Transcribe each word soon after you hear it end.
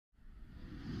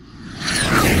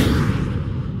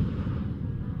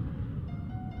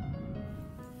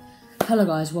Hello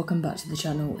guys, welcome back to the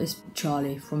channel. It's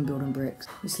Charlie from Building Bricks.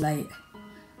 It's late,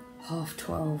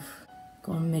 12:30,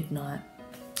 gone midnight.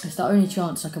 It's the only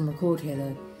chance I can record here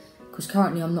though, because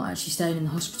currently I'm not actually staying in the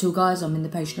hospital, guys. I'm in the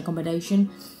patient accommodation.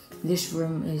 This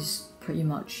room is pretty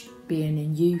much being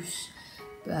in use.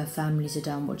 Families are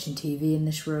down watching TV in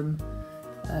this room.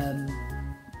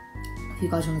 If you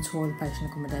guys want a tour of the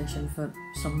patient accommodation for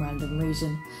some random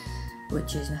reason,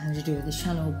 which is nothing to do with this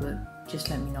channel, but just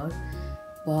let me know.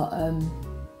 But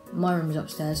my room is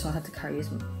upstairs, so I had to carry this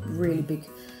really big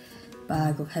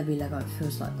bag of heavy Lego. It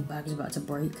feels like the bag is about to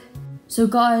break. So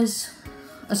guys,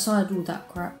 aside all that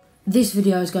crap, this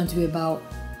video is going to be about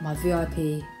my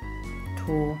VIP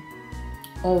tour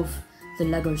of the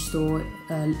Lego store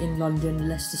in London,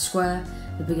 Leicester Square,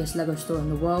 the biggest Lego store in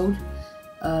the world.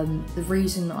 The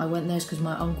reason I went there is because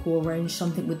my uncle arranged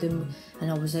something with them and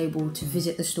I was able to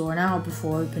visit the store an hour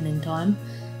before opening time.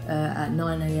 At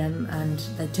 9 AM and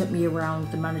they took me around.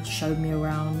 The manager showed me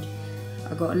around.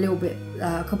 I got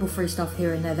a couple free stuff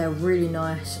here and there. They're really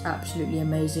nice, absolutely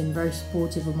amazing, very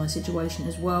supportive of my situation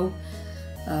as well.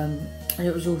 And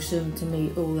it was awesome to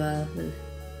meet all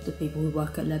the people who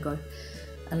work at Lego.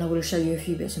 And I will show you a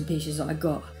few bits and pieces that I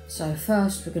got. So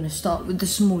first we're going to start with the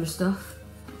smaller stuff.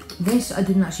 This I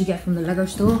didn't actually get from the Lego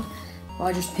store, but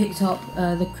I just picked up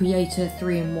the Creator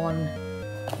 3-in-1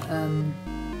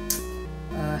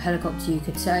 helicopter, you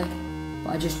could say,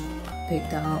 but I just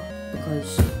picked that up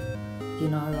because, you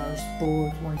know, I was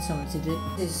bored, wanted something to do.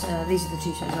 These are the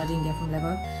two sets I didn't get from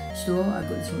Lego store. I got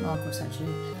this from Argos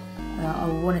actually.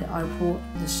 I bought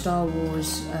the Star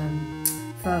Wars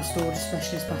First Order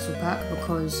Specialist Battle Pack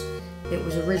because it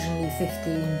was originally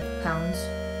 £15,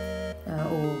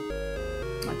 or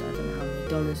I don't know how many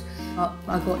dollars.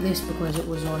 I got this because it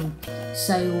was on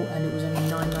sale and it was only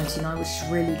 $9.99, which is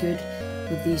really good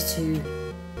with these two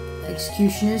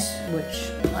executioners,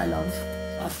 which I love.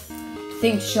 I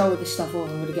think to show all this stuff off,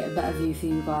 I'm going to get a better view for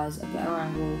you guys, a better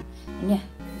angle, and yeah,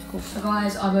 it's cool. So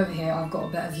guys, I'm over here, I've got a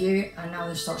better view, and now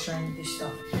let's start showing you this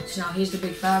stuff. So now here's the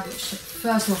big bag, which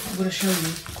first off I'm going to show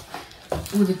you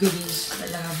all the goodies that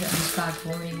they have in this bag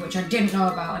for me, which I didn't know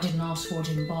about, I didn't ask for,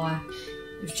 didn't buy.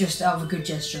 It was just out of a good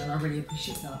gesture and I really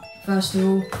appreciate that. First of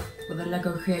all, with the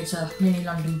Lego Creator Mini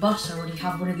London bus, I already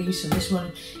have one of these, so this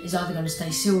one is either going to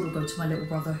stay sealed or go to my little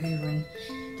brother hoovering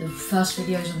the first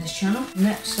videos on this channel.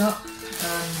 Next up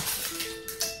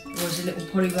was a little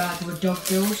poly bag with a dog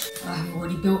build. I have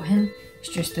already built him. It's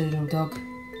just a little dog.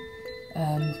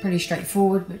 Pretty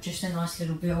straightforward, but just a nice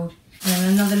little build. And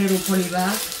then another little poly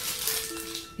bag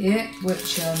here,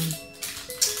 which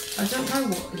I don't know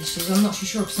what this is, I'm not too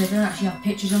sure because they don't actually have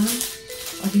pictures on them.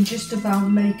 I can just about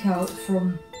make out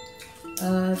from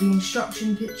the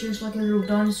instruction pictures like a little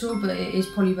dinosaur, but it is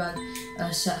polybag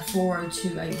set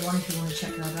 40281 if you want to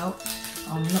check that out.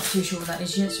 I'm not too sure what that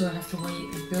is yet, so I have to wait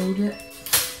and build it.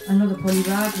 Another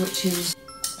polybag, which is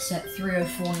set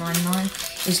 30499.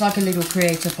 It's like a little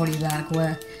creator polybag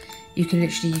where you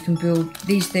can build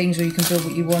these things, or you can build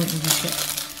what you want and just get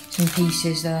some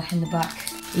pieces there in the back.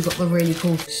 We got the really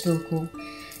cool, still cool.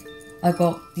 I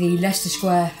got the Leicester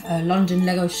Square London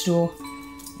Lego store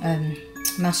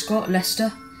mascot, Leicester,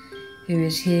 who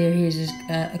is here. He is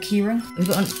a keyring. We've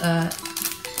got an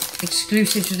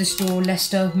exclusive to the store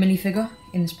Leicester minifigure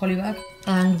in this polybag.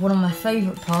 And one of my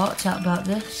favourite parts out about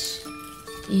this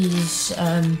is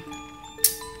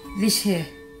this here.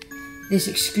 This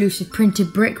exclusive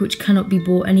printed brick which cannot be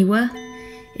bought anywhere.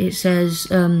 It says,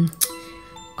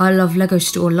 I love Lego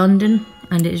Store London,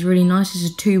 and it is really nice. It's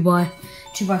a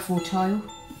 2x4 tile,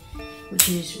 which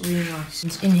is really nice.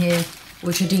 It's in here,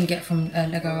 which I didn't get from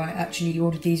Lego. I actually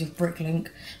ordered these of Bricklink,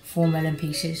 4 melon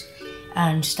pieces,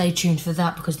 and stay tuned for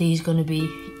that because these are going to be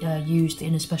used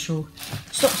in a special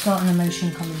stop-start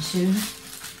animation coming soon.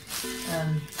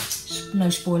 No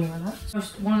spoiler on that.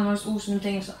 One of the most awesome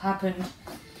things that happened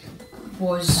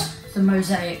was the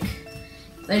mosaic.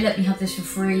 They let me have this for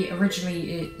free.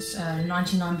 Originally it's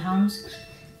 £99,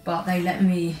 but they let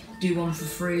me do one for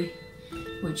free,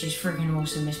 which is freaking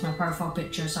awesome. It's my profile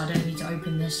picture, so I don't need to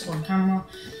open this on camera.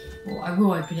 Well, I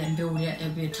will open it and build it.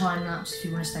 There'll be a time lapse if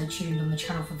you want to stay tuned on the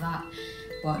channel for that.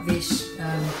 But this,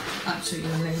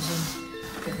 absolutely amazing.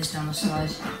 Get this down the side.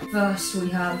 First we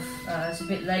have, it's a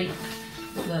bit late,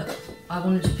 but I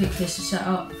wanted to pick this to set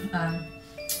up.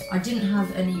 I didn't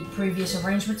have any previous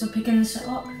arrangements of picking this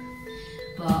up,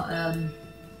 but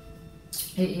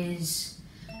it is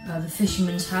the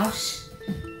Fisherman's House,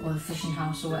 or the Fishing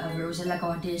House, or whatever. It was a Lego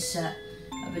Ideas set,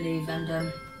 I believe,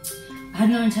 and I had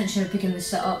no intention of picking this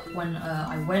set up when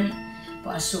I went,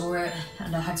 but I saw it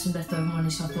and I had some leftover money,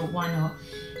 so I thought, why not?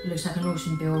 It looks like an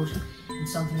awesome build and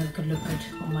something that could look good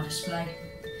on my display.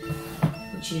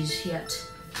 which is yet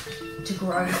to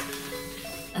grow.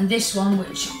 And this one,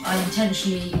 which I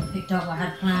intentionally picked up, I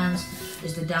had plans,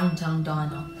 is the Downtown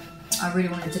Diner. I really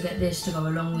wanted to get this to go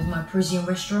along with my Parisian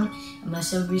restaurant and my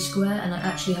Selby Square, and I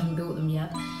actually haven't built them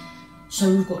yet. So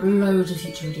we've got loads of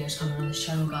future videos coming on this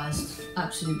channel, guys.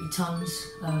 Absolutely tons.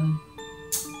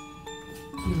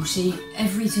 You will see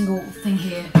every single thing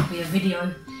here will be a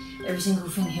video. Every single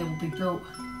thing here will be built.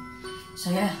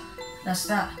 So yeah, that's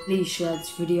that. Please share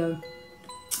this video.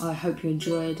 I hope you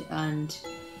enjoyed, and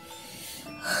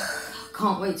I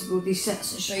can't wait to build these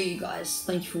sets and show you guys.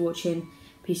 Thank you for watching.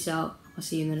 Peace out. I'll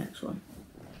see you in the next one.